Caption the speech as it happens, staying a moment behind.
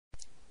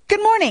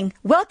Good morning.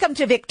 Welcome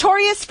to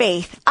Victorious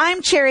Faith.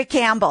 I'm Cherry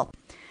Campbell.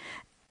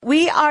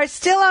 We are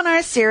still on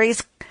our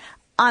series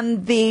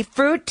on the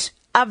fruit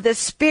of the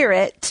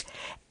Spirit,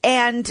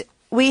 and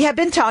we have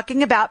been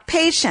talking about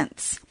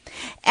patience.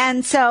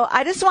 And so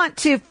I just want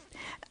to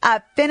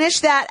finish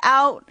that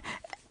out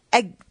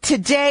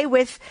today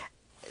with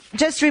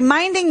just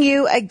reminding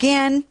you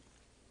again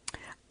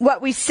what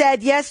we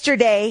said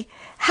yesterday.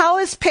 How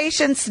is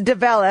patience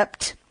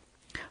developed?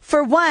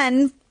 For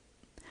one,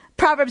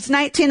 Proverbs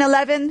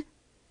 19:11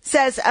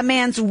 says a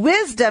man's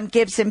wisdom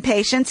gives him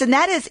patience, and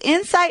that is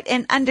insight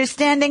and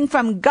understanding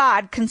from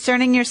God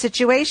concerning your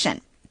situation.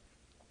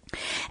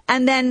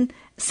 And then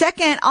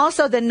second,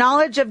 also the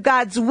knowledge of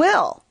God's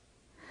will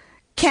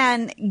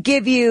can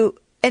give you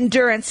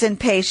endurance and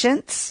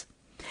patience.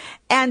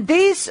 And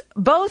these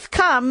both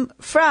come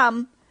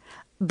from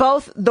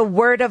both the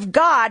Word of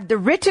God, the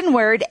written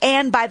Word,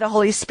 and by the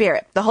Holy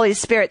Spirit. The Holy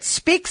Spirit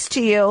speaks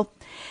to you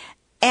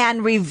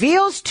and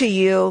reveals to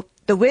you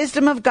the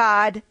wisdom of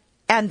God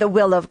and the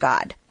will of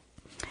God.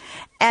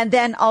 And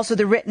then also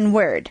the written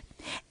word.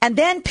 And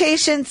then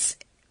patience,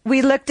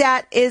 we looked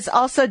at, is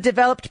also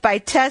developed by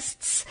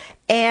tests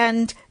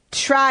and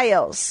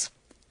trials.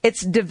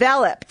 It's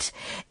developed.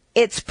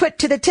 It's put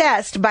to the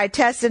test by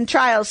tests and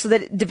trials so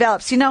that it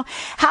develops. You know,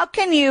 how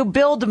can you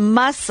build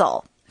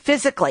muscle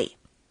physically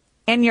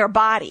in your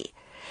body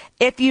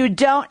if you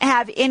don't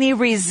have any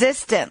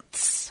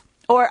resistance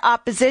or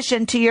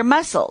opposition to your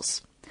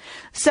muscles?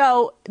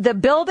 So the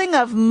building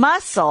of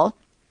muscle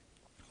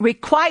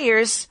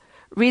requires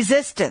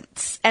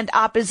resistance and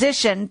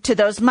opposition to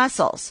those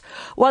muscles.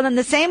 Well, in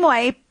the same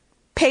way,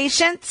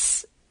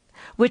 patience,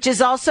 which is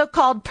also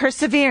called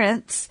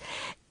perseverance,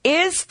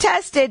 is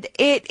tested.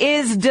 It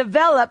is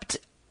developed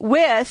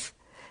with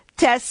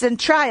tests and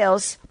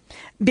trials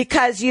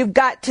because you've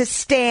got to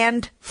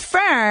stand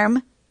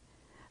firm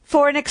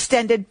for an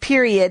extended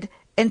period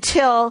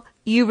until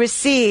you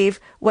receive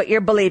what you're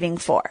believing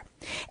for.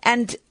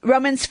 And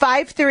Romans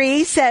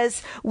 5:3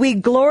 says, we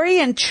glory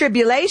in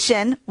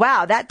tribulation.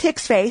 Wow, that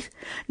takes faith.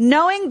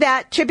 Knowing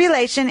that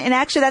tribulation, and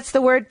actually that's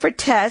the word for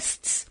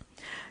tests,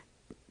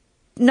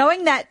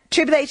 knowing that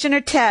tribulation or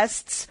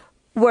tests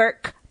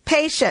work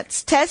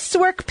patience. Tests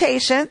work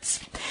patience.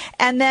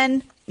 And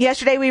then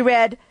yesterday we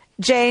read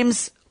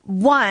James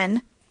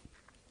 1,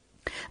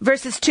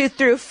 verses 2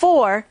 through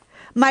 4.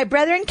 My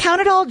brethren, count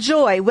it all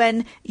joy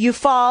when you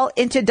fall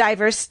into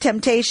diverse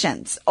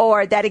temptations,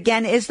 or that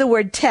again is the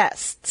word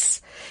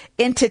tests,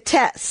 into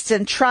tests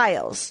and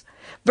trials.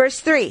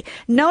 Verse 3,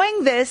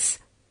 knowing this,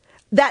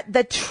 that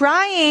the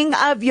trying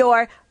of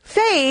your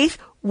faith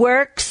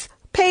works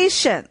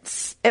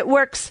patience. It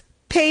works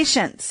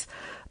patience.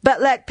 But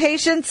let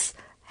patience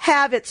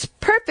have its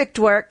perfect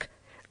work,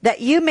 that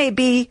you may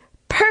be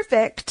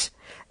perfect.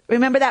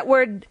 Remember that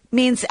word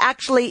means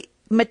actually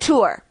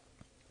mature.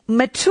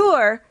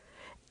 Mature,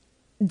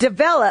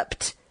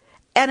 developed,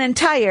 and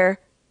entire,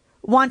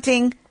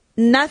 wanting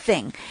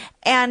nothing.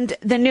 And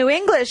the New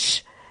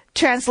English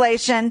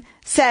translation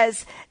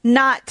says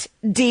not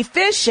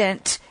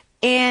deficient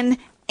in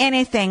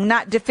anything,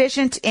 not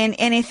deficient in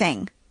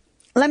anything.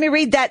 Let me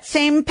read that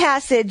same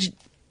passage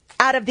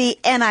out of the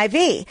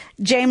NIV.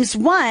 James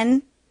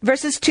 1,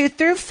 verses 2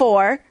 through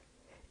 4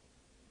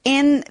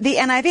 in the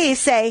NIV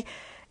say,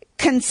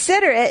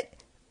 consider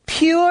it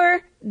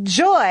pure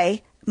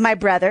joy, my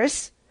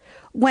brothers,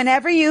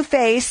 whenever you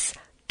face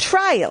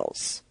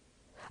trials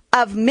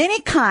of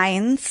many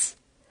kinds,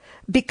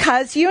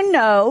 because you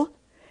know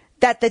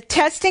that the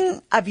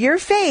testing of your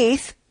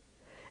faith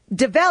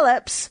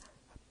develops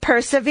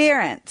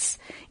perseverance.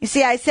 You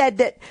see, I said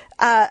that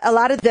a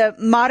lot of the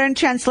modern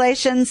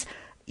translations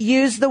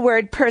use the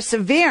word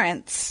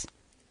perseverance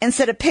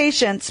instead of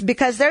patience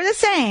because they're the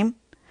same.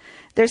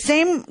 Their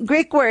same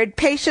Greek word,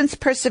 patience,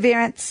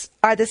 perseverance,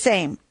 are the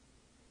same.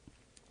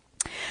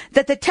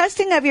 That the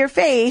testing of your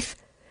faith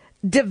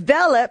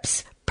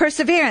develops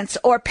perseverance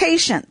or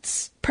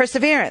patience,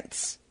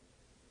 perseverance.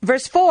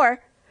 Verse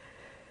 4,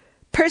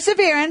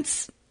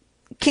 perseverance,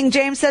 King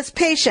James says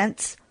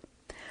patience,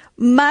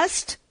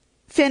 must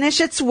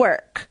finish its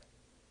work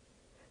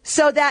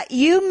so that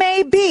you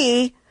may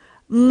be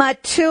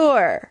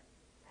mature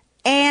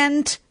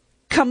and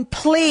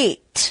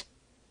complete,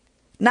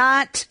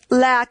 not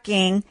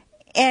lacking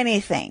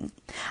anything.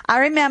 I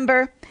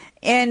remember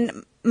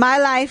in my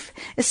life,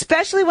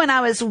 especially when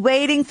I was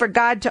waiting for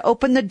God to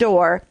open the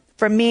door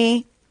for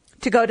me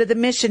to go to the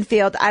mission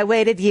field, I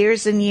waited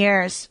years and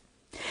years.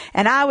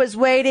 And I was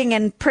waiting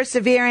and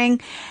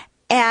persevering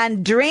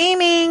and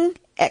dreaming,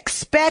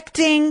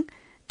 expecting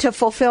to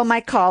fulfill my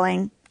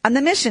calling on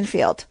the mission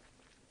field.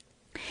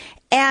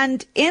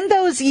 And in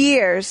those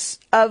years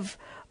of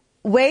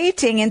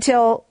waiting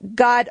until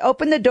God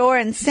opened the door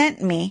and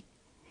sent me,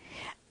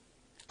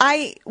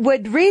 I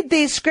would read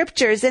these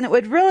scriptures and it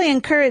would really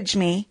encourage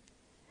me,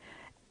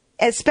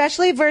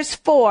 especially verse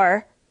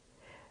 4,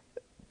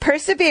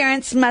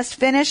 perseverance must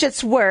finish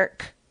its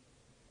work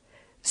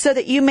so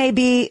that you may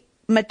be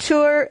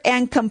mature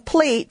and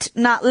complete,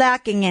 not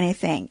lacking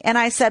anything. And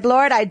I said,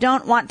 Lord, I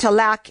don't want to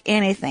lack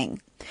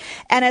anything.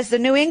 And as the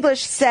New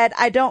English said,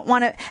 I don't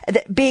want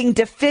to, being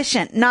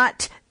deficient,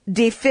 not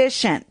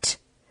deficient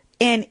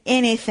in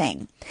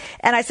anything.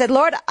 And I said,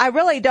 Lord, I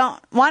really don't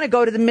want to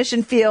go to the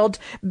mission field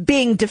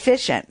being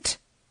deficient.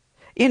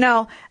 You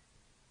know,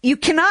 you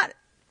cannot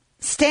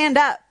stand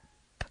up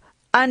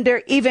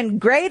under even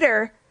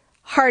greater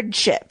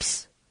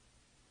hardships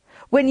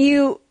when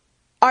you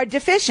are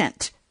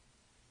deficient,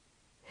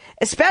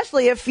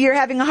 especially if you're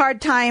having a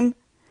hard time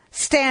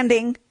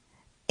standing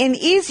in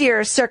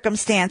easier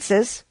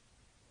circumstances.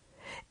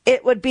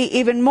 It would be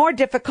even more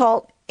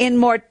difficult in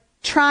more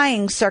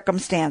trying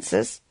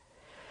circumstances.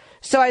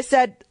 So I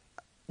said,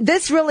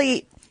 this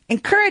really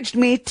encouraged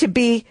me to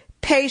be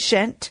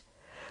patient,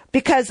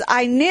 because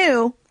I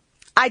knew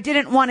I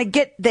didn't want to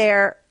get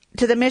there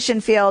to the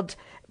mission field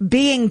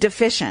being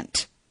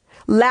deficient,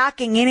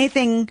 lacking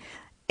anything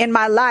in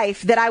my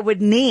life that I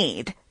would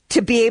need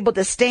to be able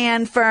to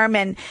stand firm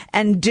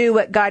and do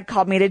what God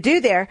called me to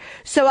do there.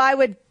 So I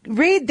would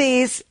read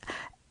these: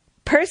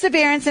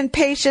 perseverance and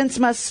patience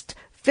must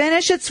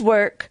finish its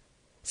work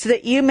so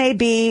that you may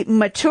be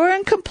mature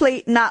and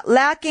complete, not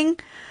lacking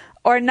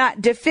or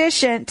not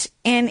deficient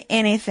in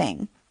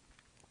anything.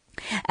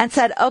 And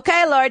said,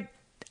 okay, Lord,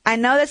 I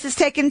know this is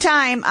taking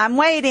time. I'm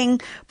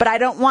waiting, but I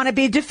don't want to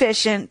be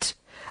deficient.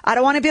 I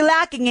don't want to be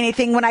lacking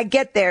anything when I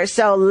get there.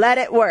 So let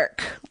it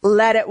work.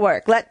 Let it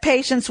work. Let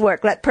patience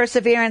work. Let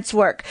perseverance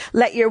work.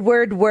 Let your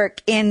word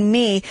work in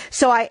me.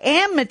 So I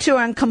am mature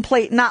and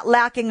complete, not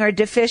lacking or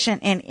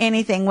deficient in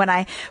anything when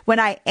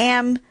I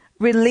am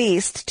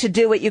released to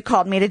do what you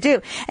called me to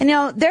do. And you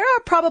know, there are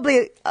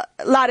probably a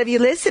lot of you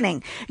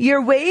listening.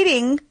 You're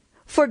waiting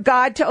for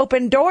God to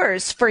open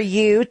doors for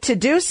you to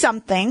do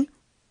something.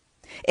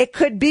 It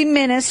could be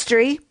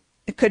ministry.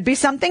 It could be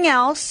something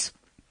else.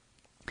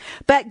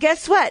 But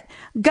guess what?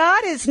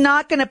 God is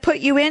not going to put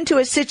you into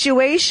a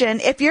situation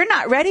if you're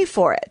not ready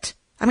for it.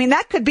 I mean,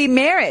 that could be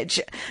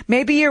marriage.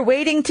 Maybe you're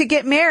waiting to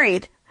get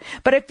married.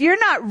 But if you're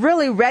not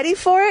really ready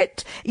for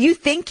it, you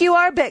think you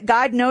are, but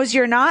God knows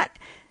you're not,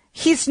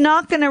 He's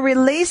not going to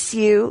release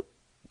you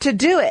to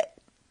do it.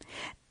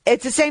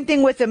 It's the same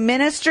thing with a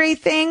ministry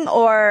thing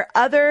or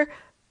other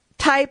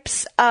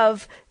types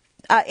of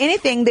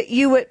anything that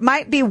you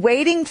might be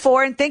waiting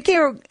for and think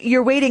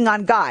you're waiting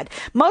on God.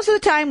 Most of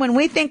the time when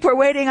we think we're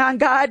waiting on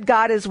God,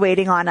 God is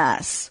waiting on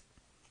us.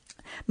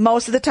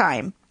 Most of the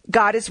time,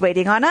 God is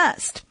waiting on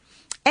us.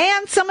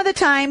 And some of the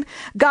time,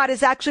 God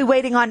is actually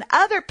waiting on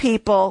other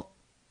people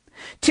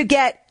to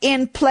get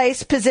in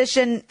place,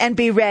 position, and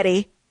be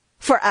ready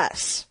for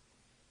us.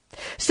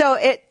 So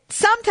it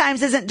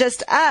sometimes isn't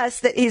just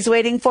us that He's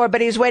waiting for,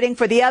 but He's waiting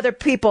for the other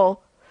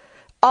people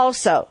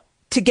also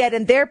to get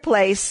in their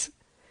place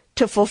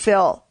to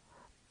fulfill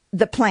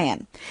the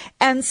plan.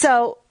 And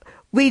so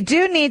we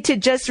do need to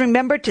just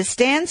remember to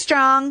stand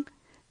strong,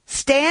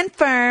 stand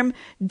firm,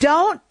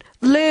 don't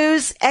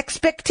lose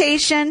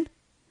expectation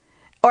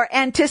or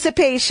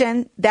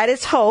anticipation, that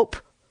is hope,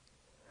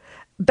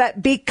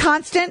 but be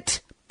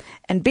constant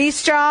and be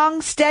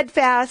strong,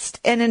 steadfast,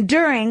 and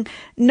enduring,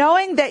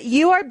 knowing that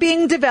you are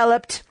being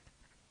developed,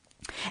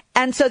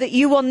 and so that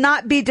you will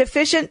not be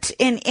deficient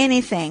in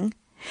anything,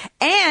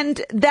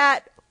 and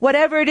that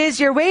whatever it is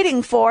you're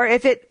waiting for,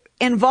 if it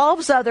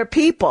involves other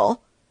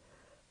people,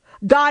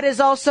 God is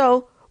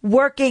also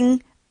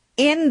working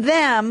in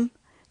them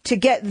to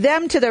get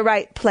them to the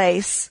right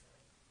place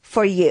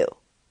for you.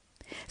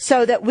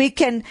 So that we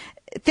can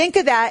think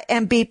of that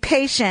and be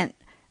patient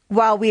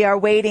while we are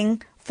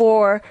waiting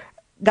for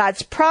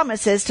God's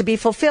promises to be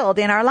fulfilled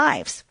in our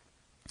lives.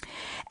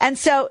 And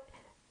so,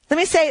 let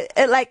me say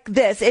it like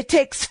this. It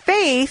takes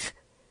faith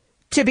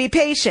to be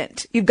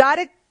patient. You've got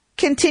to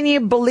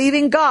continue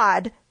believing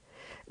God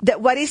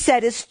that what He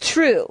said is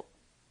true.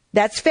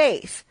 That's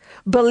faith.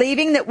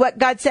 Believing that what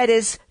God said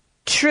is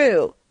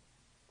true.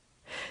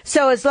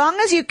 So as long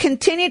as you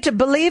continue to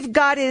believe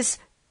God is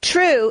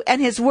true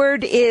and His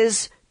word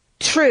is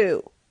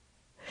true,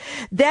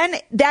 then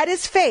that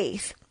is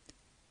faith.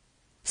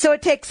 So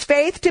it takes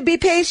faith to be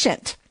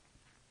patient.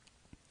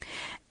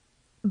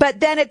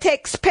 But then it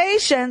takes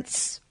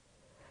patience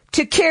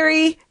to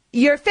carry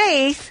your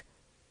faith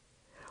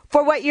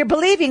for what you're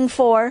believing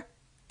for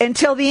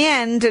until the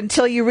end,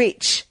 until you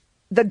reach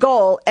the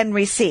goal and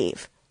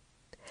receive.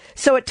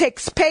 So it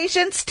takes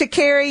patience to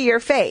carry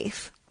your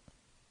faith.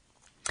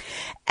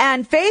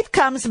 And faith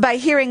comes by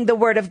hearing the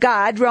word of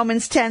God,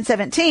 Romans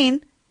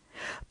 10:17.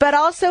 But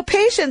also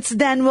patience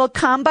then will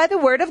come by the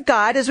word of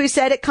God. As we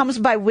said, it comes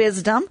by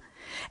wisdom,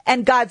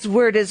 and God's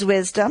word is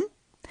wisdom.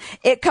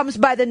 It comes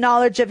by the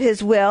knowledge of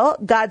His will.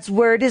 God's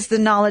word is the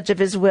knowledge of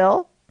His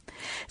will.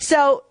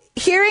 So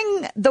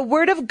hearing the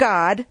word of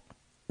God,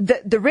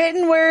 the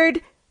written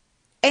word,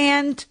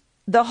 and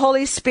the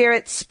Holy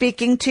Spirit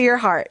speaking to your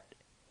heart,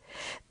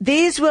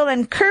 these will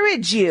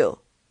encourage you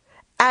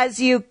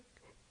as you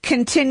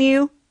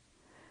continue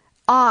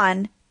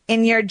on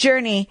in your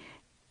journey,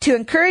 to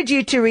encourage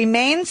you to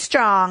remain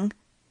strong,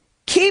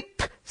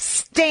 keep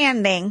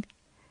standing,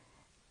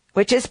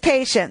 which is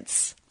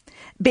patience,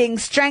 being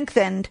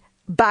strengthened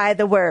by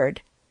the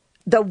word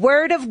The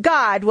Word of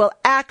God will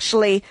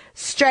actually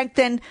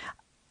strengthen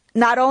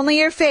not only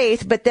your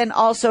faith, but then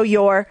also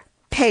your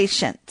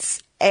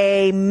patience.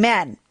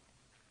 Amen.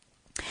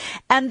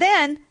 And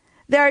then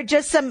there are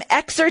just some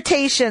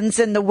exhortations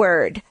in the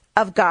Word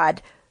of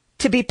God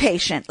to be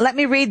patient. Let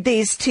me read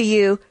these to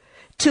you.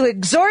 To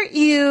exhort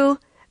you,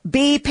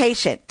 be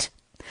patient.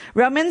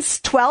 Romans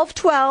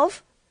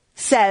 12:12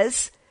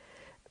 says,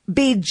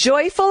 be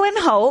joyful in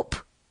hope.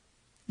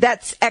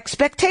 That's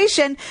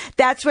expectation.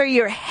 That's where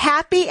your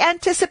happy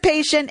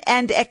anticipation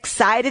and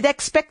excited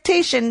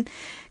expectation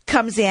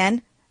comes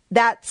in.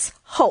 That's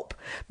hope.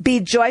 Be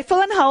joyful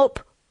in hope,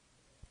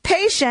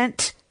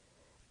 patient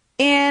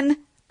in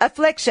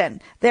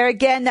affliction. There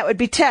again, that would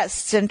be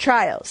tests and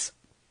trials.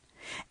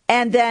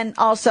 And then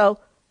also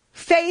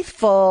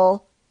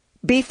faithful,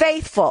 be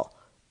faithful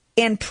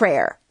in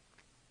prayer.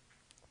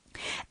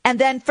 And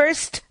then 1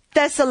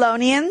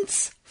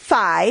 Thessalonians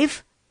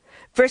 5,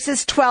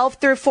 verses 12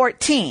 through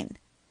 14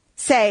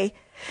 say,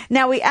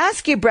 now we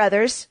ask you,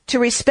 brothers, to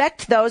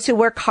respect those who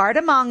work hard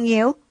among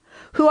you,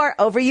 who are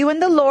over you in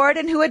the Lord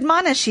and who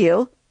admonish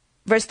you.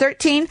 Verse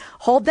 13,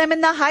 hold them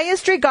in the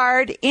highest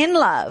regard in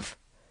love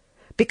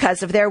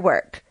because of their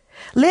work.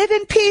 Live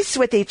in peace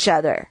with each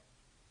other.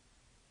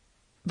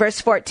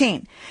 Verse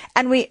 14,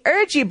 and we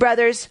urge you,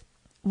 brothers,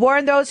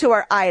 warn those who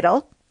are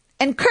idle,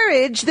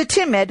 encourage the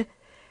timid,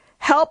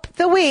 help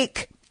the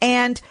weak,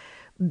 and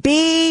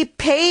be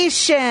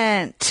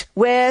patient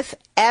with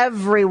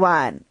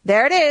everyone.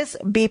 There it is.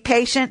 Be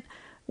patient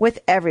with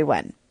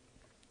everyone.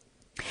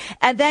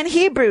 And then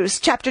Hebrews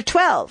chapter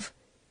 12.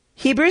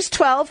 Hebrews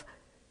 12,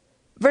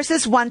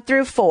 verses 1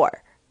 through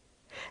 4.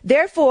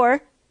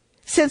 Therefore,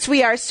 since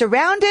we are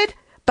surrounded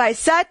by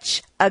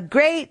such a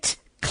great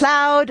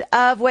cloud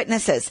of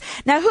witnesses.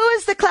 Now, who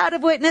is the cloud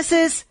of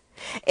witnesses?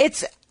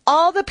 It's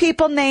all the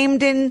people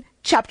named in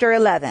chapter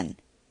 11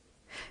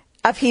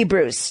 of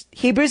Hebrews.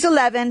 Hebrews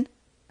 11.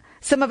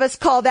 Some of us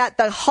call that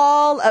the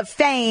Hall of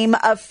Fame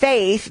of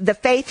Faith, the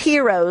faith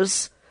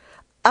heroes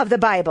of the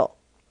Bible.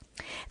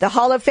 The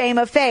Hall of Fame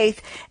of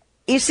Faith.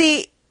 You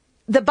see,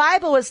 the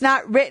Bible was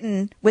not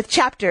written with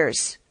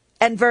chapters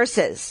and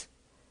verses,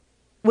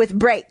 with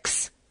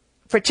breaks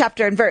for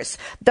chapter and verse.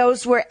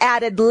 Those were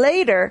added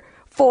later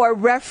for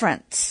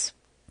reference.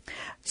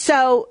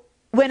 So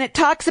when it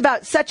talks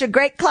about such a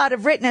great cloud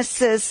of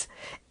witnesses,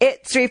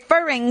 it's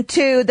referring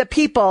to the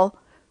people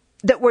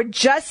that were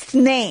just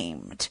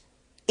named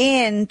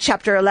in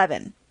chapter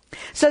 11.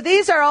 So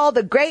these are all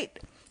the great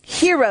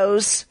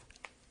heroes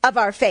of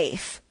our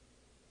faith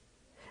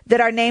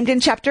that are named in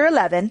chapter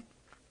 11.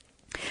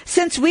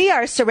 Since we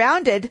are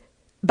surrounded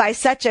by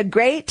such a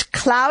great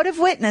cloud of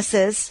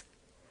witnesses,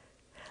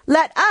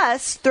 let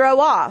us throw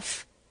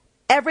off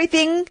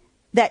everything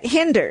that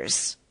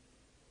hinders.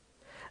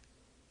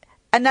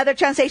 Another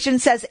translation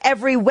says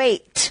every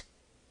weight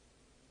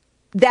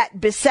that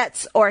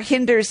besets or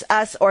hinders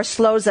us or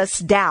slows us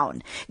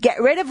down.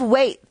 Get rid of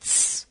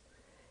weights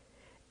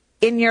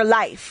in your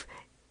life.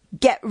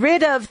 Get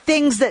rid of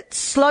things that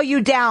slow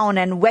you down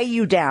and weigh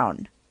you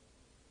down.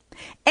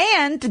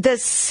 And the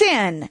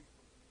sin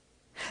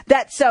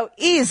that so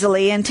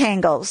easily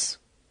entangles.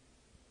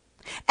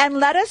 And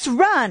let us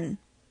run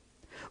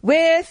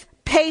with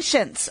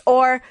patience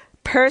or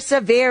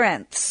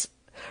perseverance.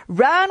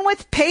 Run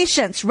with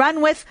patience.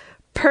 Run with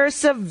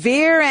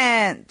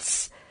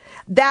perseverance.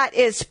 That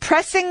is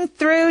pressing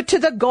through to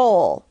the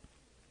goal.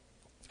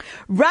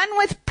 Run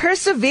with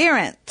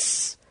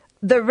perseverance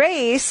the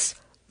race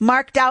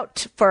marked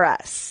out for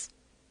us.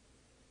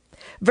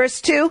 Verse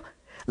 2,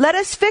 let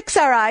us fix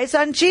our eyes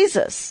on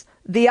Jesus,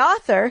 the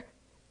author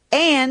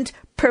and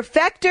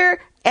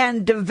perfecter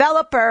and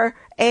developer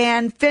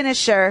and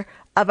finisher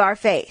of our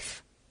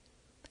faith,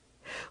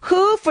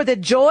 who for the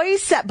joy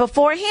set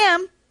before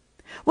him,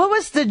 what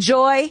was the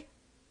joy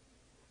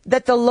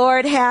that the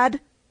Lord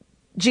had?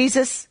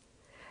 Jesus?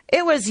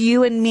 It was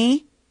you and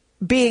me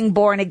being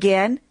born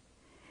again.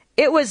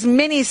 It was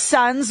many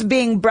sons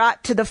being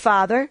brought to the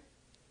Father.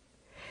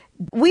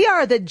 We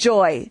are the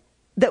joy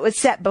that was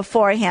set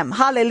before him.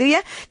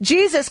 Hallelujah.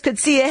 Jesus could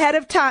see ahead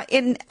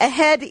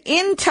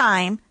in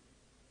time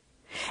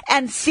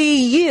and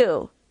see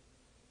you.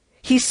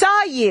 He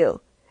saw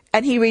you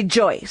and he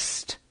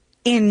rejoiced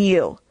in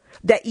you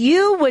that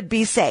you would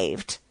be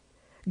saved.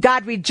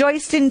 God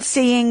rejoiced in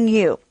seeing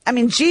you.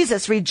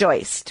 Jesus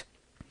rejoiced.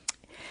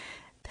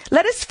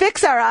 Let us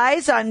fix our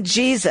eyes on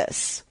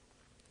Jesus,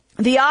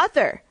 the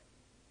author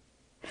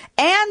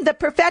and the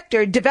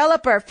perfecter,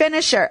 developer,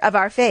 finisher of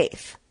our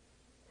faith,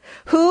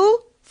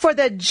 who for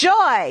the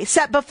joy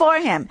set before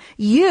him,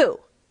 you,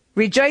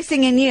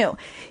 rejoicing in you,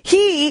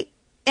 he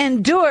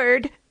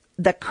endured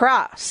the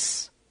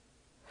cross,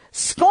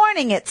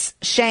 scorning its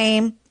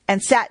shame,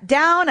 and sat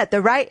down at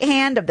the right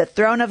hand of the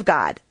throne of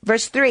God.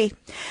 Verse 3,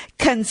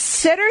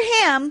 consider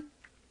him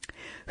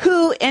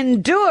who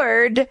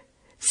endured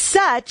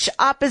such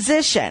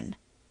opposition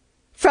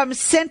from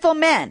sinful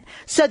men,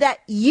 so that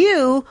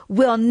you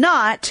will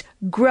not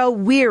grow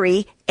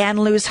weary and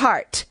lose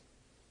heart.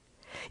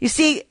 You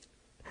see,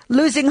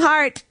 Losing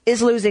heart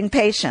is losing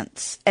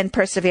patience and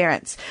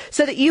perseverance,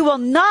 so that you will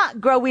not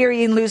grow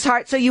weary and lose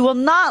heart, so you will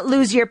not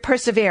lose your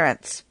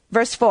perseverance.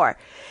 Verse 4,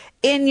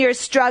 in your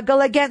struggle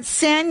against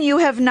sin, you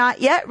have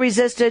not yet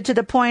resisted to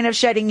the point of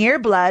shedding your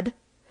blood.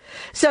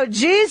 So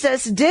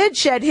Jesus did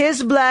shed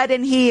his blood,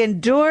 and he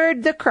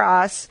endured the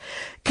cross.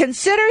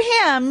 Consider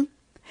him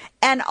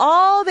and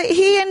all that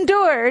he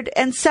endured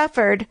and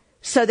suffered,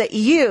 so that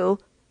you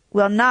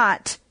will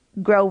not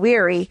grow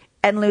weary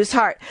and lose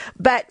heart.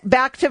 But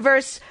back to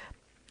verse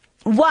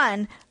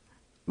 1,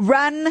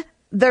 run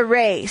the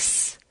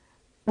race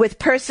with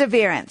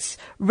perseverance.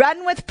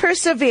 Run with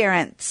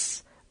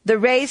perseverance the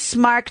race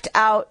marked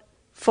out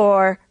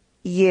for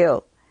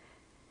you.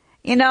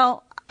 You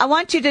know, I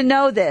want you to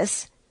know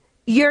this.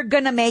 You're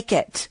going to make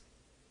it.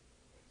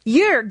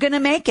 You're going to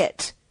make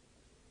it.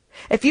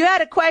 If you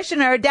had a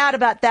question or a doubt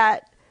about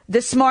that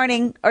this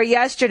morning or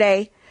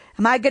yesterday,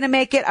 am I going to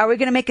make it? Are we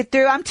going to make it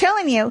through? I'm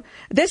telling you,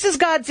 this is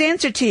God's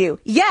answer to you.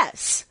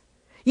 Yes,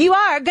 you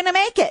are going to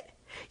make it.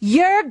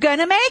 You're going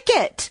to make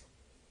it.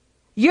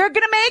 You're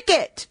going to make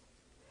it.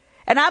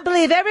 And I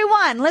believe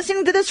everyone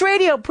listening to this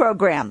radio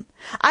program,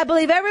 I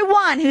believe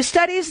everyone who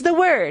studies the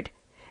Word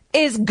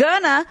is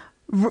going to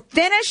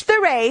finish the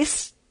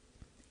race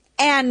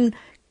and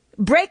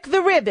break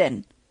the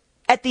ribbon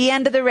at the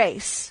end of the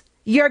race.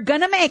 You're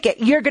going to make it.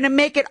 You're going to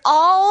make it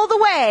all the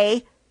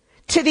way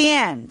to the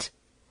end.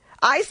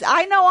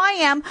 I know I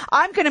am.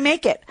 I'm going to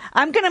make it.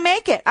 I'm going to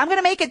make it. I'm going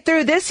to make it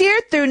through this year,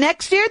 through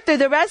next year, through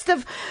the rest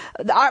of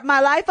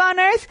my life on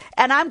earth,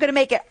 and I'm going to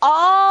make it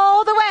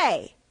all the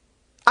way.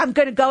 I'm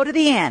going to go to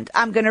the end.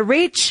 I'm going to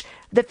reach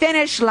the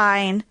finish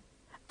line.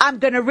 I'm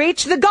going to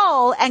reach the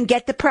goal and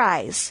get the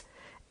prize.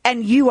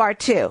 And you are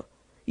too.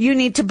 You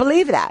need to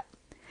believe that.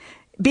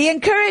 Be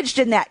encouraged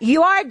in that.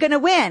 You are going to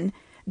win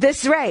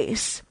this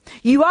race.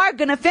 You are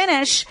going to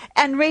finish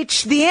and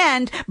reach the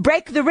end,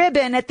 break the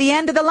ribbon at the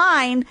end of the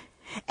line,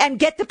 and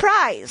get the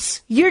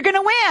prize. You're going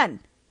to win.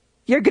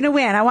 You're going to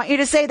win. I want you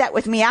to say that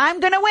with me.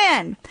 I'm going to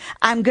win.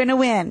 I'm going to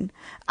win.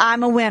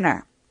 I'm a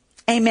winner.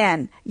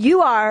 Amen.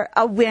 You are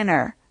a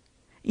winner.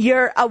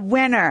 You're a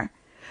winner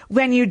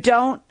when you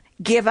don't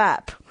give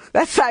up.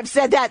 I've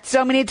said that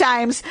so many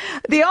times.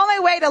 The only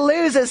way to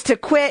lose is to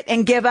quit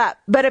and give up.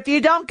 But if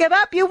you don't give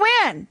up, you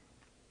win.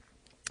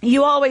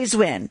 You always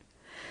win.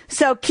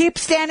 So keep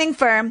standing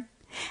firm.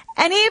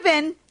 And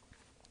even,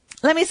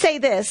 let me say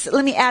this,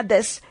 let me add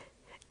this.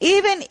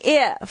 Even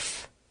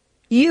if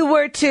you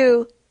were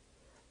to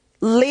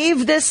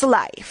leave this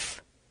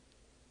life,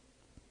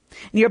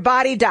 your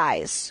body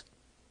dies,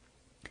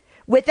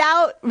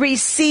 without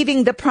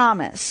receiving the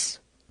promise,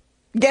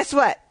 guess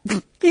what?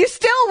 You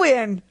still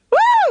win.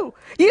 Woo!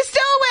 You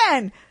still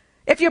win.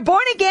 If you're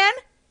born again,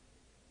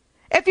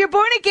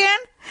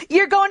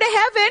 you're going to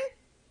heaven,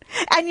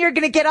 and you're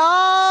going to get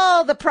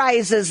all the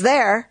prizes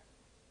there.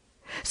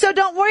 So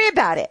don't worry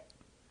about it.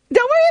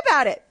 Don't worry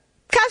about it.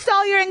 Cast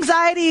all your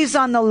anxieties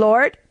on the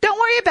Lord. Don't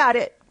worry about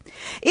it.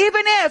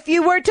 Even if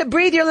you were to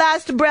breathe your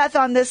last breath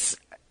on this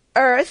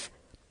earth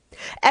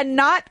and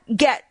not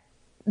get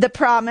the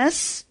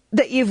promise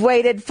that you've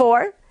waited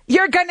for,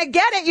 you're going to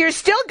get it. You're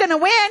still going to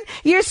win.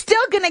 You're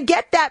still going to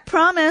get that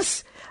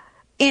promise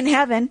in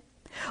heaven.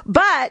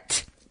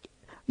 But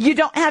you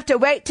don't have to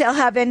wait till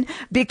heaven,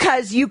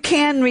 because you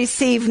can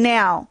receive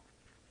now.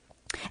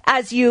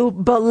 As you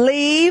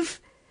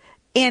believe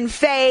in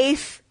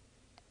faith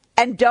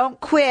and don't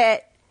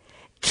quit,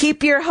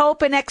 keep your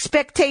hope and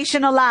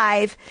expectation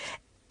alive,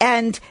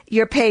 and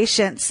your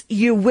patience,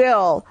 you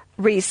will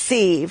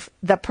receive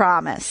the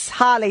promise.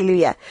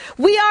 Hallelujah.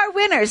 We are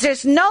winners.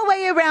 There's no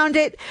way around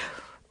it.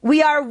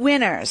 We are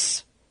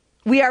winners.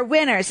 We are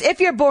winners. If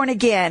you're born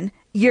again,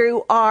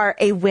 you are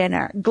a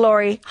winner.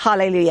 Glory.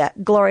 Hallelujah.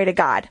 Glory to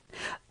God.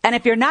 And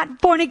if you're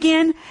not born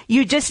again,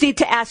 you just need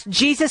to ask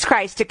Jesus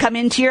Christ to come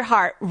into your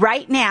heart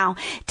right now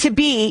to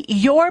be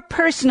your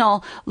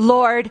personal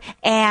Lord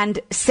and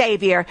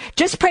Savior.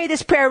 Just pray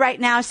this prayer right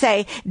now.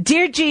 Say,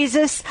 Dear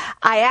Jesus,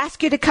 I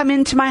ask you to come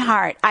into my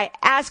heart. I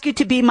ask you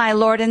to be my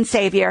Lord and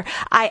Savior.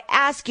 I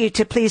ask you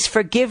to please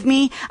forgive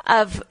me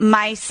of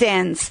my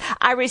sins.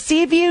 I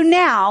receive you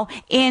now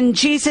in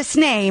Jesus'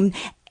 name.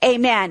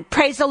 Amen.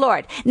 Praise the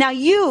Lord. Now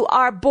you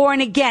are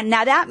born again.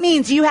 Now that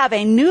means you have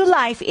a new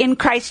life in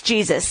Christ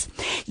Jesus.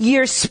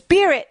 Your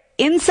spirit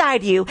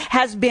inside you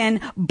has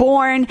been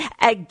born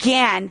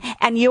again,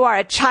 and you are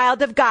a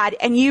child of God,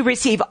 and you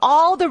receive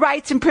all the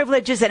rights and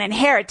privileges and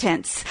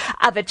inheritance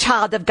of a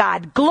child of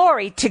God.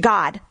 Glory to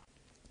God.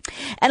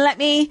 And let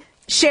me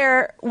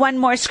share one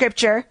more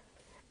scripture.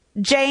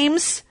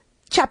 James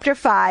chapter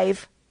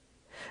 5,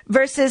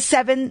 verses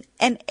 7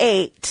 and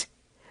 8.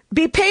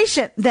 Be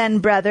patient then,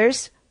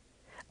 brothers,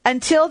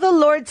 until the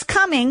Lord's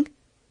coming.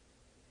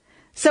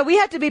 So we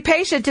have to be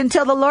patient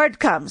until the Lord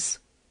comes.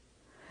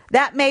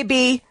 That may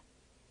be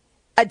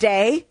a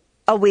day,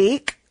 a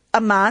week, a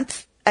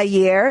month, a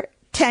year,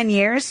 10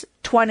 years,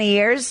 20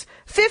 years,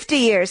 50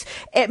 years.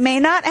 It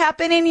may not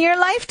happen in your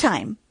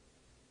lifetime.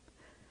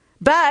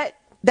 But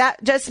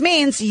that just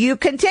means you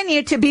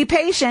continue to be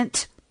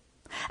patient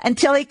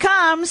until he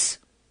comes.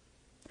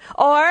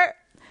 or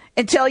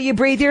until you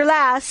breathe your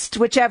last,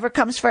 whichever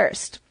comes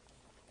first.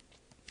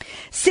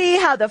 See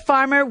how the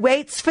farmer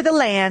waits for the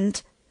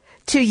land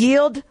to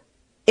yield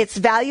its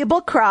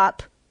valuable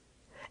crop,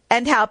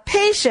 and how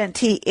patient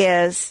he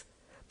is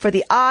for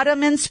the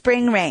autumn and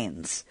spring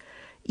rains.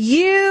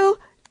 You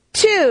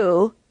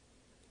too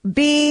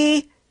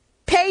be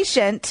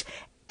patient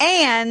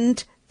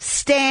and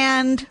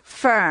stand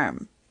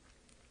firm.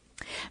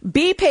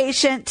 Be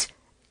patient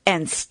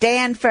and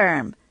stand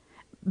firm.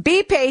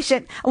 Be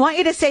patient. I want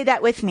you to say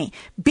that with me.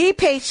 Be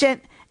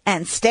patient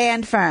and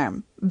stand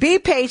firm. Be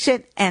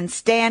patient and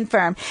stand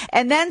firm.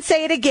 And then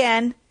say it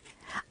again.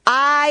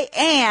 I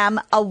am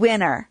a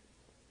winner.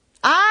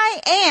 I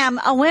am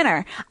a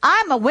winner.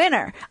 I'm a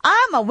winner.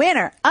 I'm a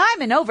winner.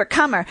 I'm an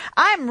overcomer.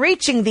 I'm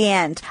reaching the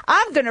end.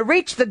 I'm going to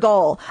reach the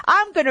goal.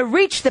 I'm going to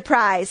reach the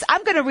prize.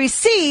 I'm going to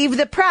receive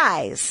the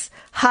prize.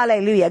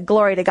 Hallelujah.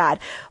 Glory to God.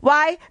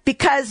 Why?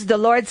 Because the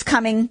Lord's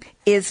coming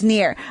is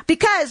near.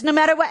 Because no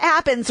matter what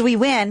happens, we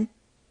win.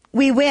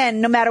 We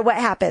win no matter what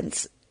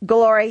happens.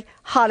 Glory.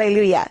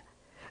 Hallelujah.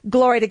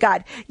 Glory to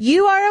God.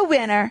 You are a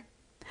winner.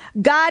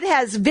 God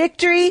has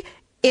victory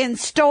in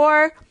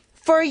store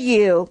for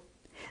you.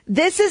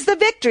 This is the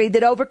victory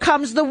that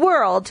overcomes the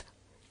world,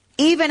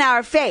 even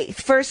our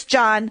faith. 1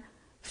 John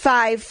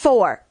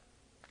 5:4.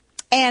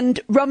 And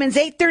Romans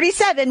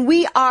 8:37,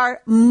 we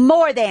are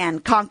more than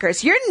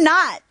conquerors. You're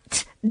not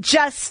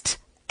just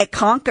a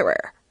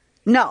conqueror.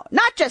 No,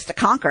 not just a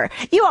conqueror.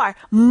 You are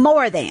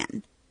more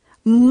than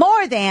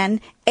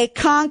a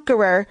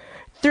conqueror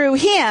through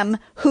him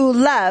who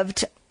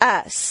loved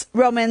us.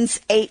 Romans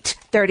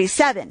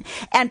 8:37.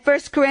 And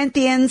 1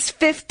 Corinthians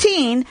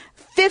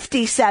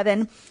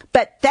 15:57.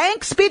 But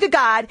thanks be to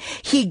God,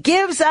 he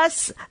gives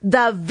us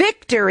the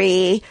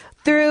victory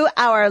through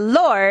our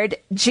Lord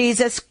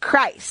Jesus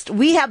Christ.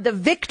 We have the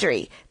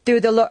victory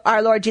through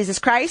our Lord Jesus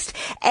Christ.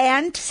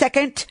 And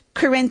 2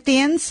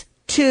 Corinthians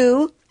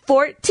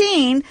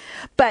 2:14.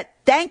 But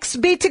thanks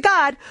be to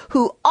God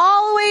who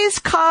always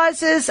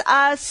causes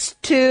us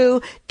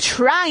to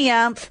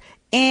triumph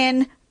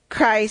in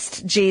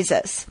Christ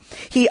Jesus.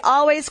 He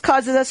always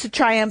causes us to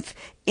triumph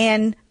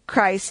in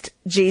Christ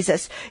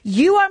Jesus.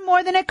 You are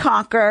more than a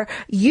conqueror.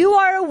 You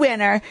are a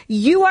winner.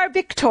 You are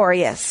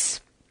victorious.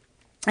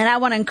 And I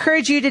want to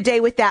encourage you today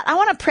with that. I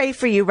want to pray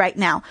for you right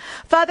now.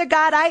 Father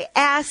God, I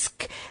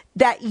ask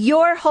that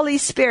your Holy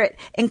Spirit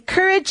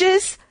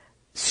encourages,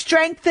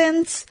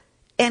 strengthens,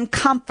 and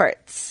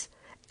comforts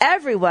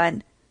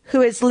everyone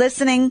who is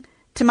listening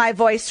to my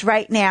voice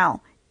right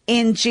now.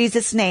 In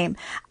Jesus' name,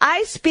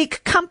 I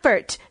speak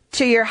comfort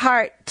to your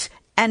heart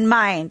and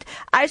mind.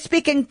 I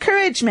speak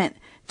encouragement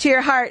to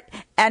your heart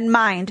and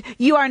mind.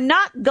 You are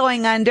not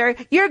going under,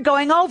 you're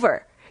going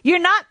over. You're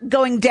not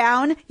going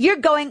down, you're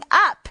going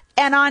up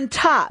and on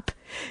top.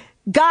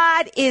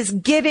 God is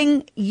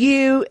giving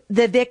you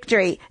the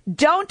victory.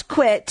 Don't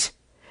quit.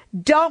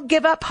 Don't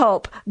give up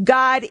hope.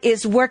 God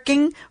is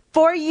working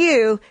for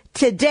you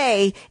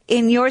today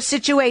in your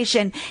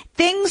situation.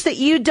 Things that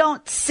you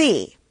don't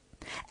see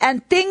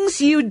and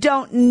things you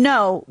don't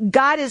know,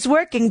 God is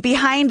working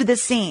behind the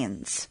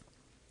scenes.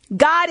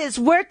 God is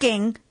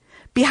working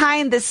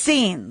behind the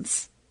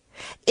scenes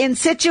in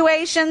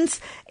situations,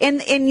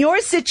 in your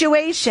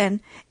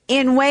situation,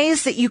 in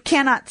ways that you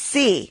cannot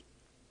see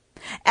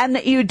and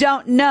that you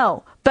don't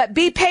know. But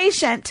be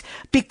patient,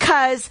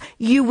 because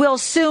you will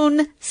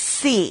soon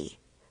see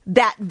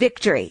that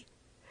victory.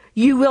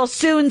 You will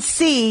soon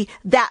see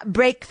that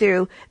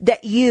breakthrough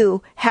that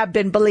you have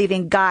been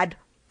believing God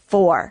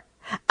for.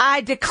 I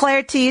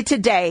declare to you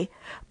today,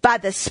 by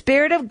the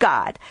Spirit of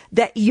God,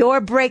 that your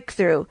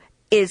breakthrough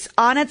is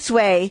on its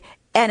way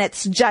and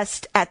it's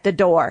just at the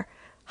door.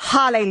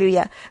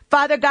 Hallelujah.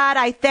 Father God,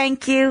 I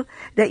thank you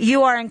that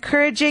you are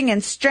encouraging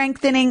and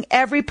strengthening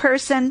every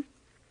person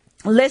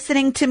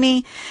listening to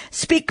me.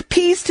 Speak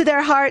peace to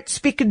their heart.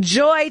 Speak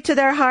joy to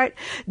their heart.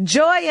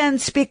 Joy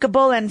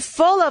unspeakable and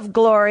full of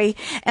glory.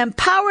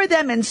 Empower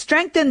them and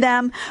strengthen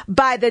them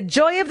by the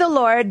joy of the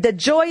Lord. The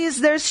joy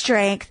is their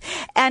strength.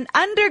 And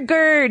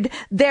undergird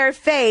their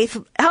faith.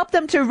 Help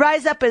them to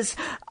rise up as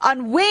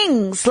on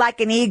wings like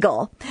an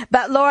eagle.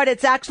 But Lord,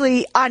 it's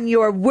actually on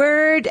your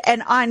word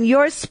and on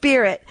your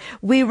spirit.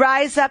 We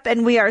rise up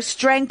and we are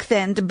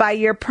strengthened by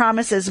your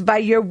promises, by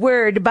your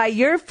word, by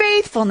your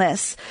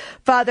faithfulness.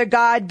 Father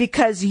God,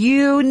 because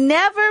you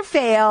never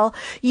fail.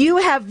 You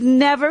have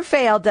never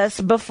failed us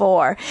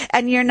before,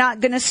 and you're not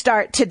going to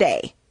start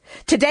today.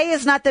 Today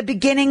is not the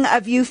beginning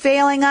of you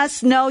failing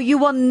us. No, you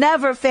will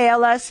never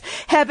fail us.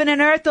 Heaven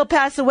and earth will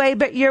pass away,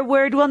 but your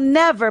word will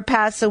never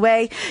pass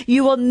away.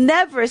 You will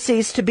never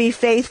cease to be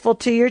faithful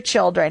to your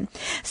children.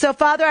 So,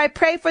 Father, I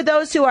pray for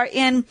those who are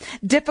in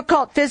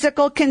difficult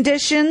physical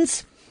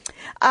conditions,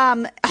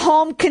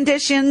 home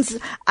conditions.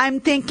 I'm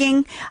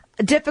thinking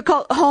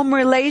difficult home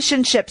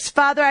relationships.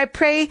 Father, I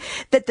pray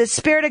that the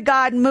Spirit of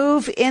God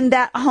move in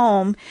that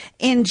home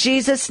in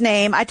Jesus'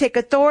 name. I take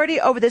authority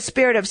over the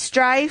spirit of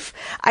strife.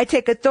 I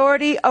take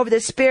authority over the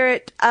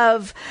spirit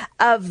of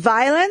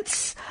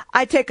violence.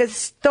 I take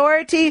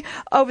authority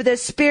over the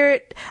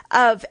spirit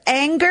of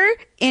anger.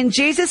 In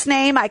Jesus'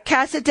 name, I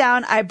cast it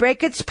down. I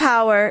break its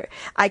power.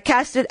 I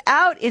cast it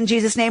out in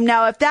Jesus' name.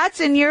 Now, if that's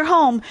in your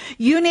home,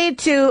 you need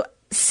to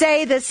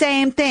say the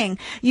same thing.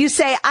 You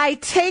say, I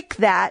take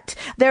that.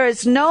 There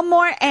is no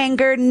more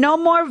anger, no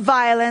more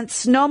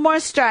violence, no more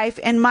strife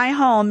in my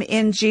home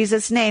in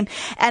Jesus' name.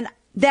 And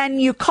then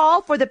you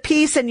call for the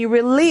peace and you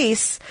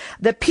release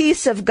the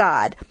peace of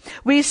God.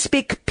 We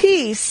speak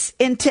peace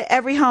into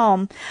every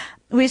home.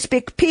 We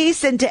speak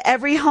peace into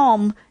every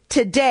home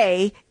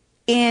today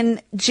in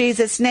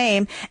Jesus'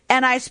 name.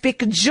 And I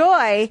speak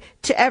joy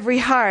to every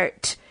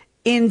heart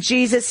in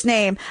Jesus'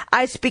 name.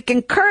 I speak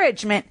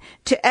encouragement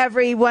to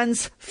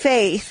everyone's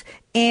faith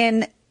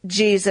in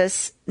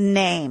Jesus'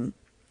 name.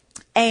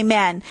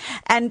 Amen.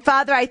 And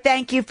Father, I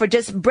thank you for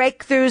just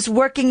breakthroughs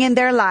working in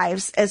their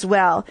lives as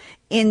well.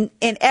 In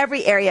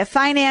every area,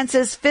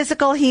 finances,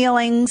 physical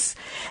healings,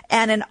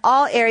 and in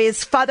all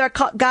areas. Father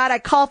God, I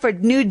call for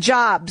new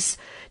jobs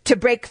to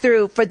break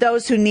through for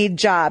those who need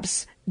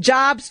jobs.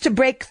 Jobs to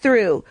break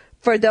through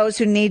for those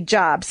who need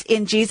jobs.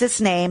 In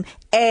Jesus' name,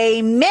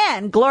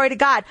 amen. Glory to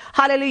God.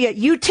 Hallelujah.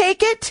 You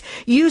take it,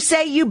 you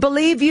say you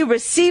believe, you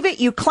receive it,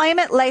 you claim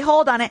it, lay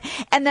hold on it,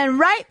 and then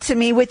write to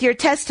me with your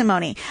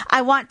testimony.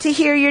 I want to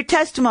hear your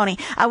testimony.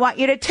 I want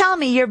you to tell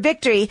me your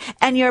victory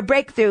and your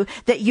breakthrough,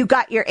 that you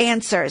got your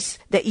answers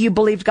that you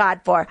believed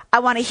God for. I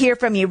want to hear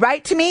from you.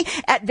 Write to me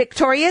at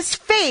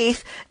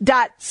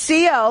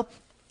victoriousfaith.co.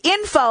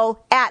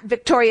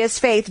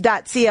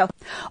 info@victoriousfaith.co,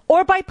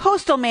 or by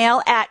postal mail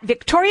at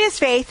Victorious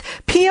Faith,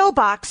 P.O.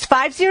 Box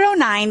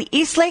 509,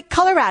 Eastlake,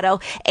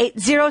 Colorado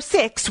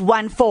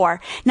 80614.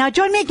 Now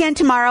join me again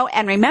tomorrow,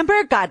 and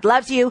remember, God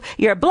loves you.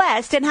 You're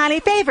blessed and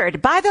highly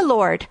favored by the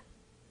Lord.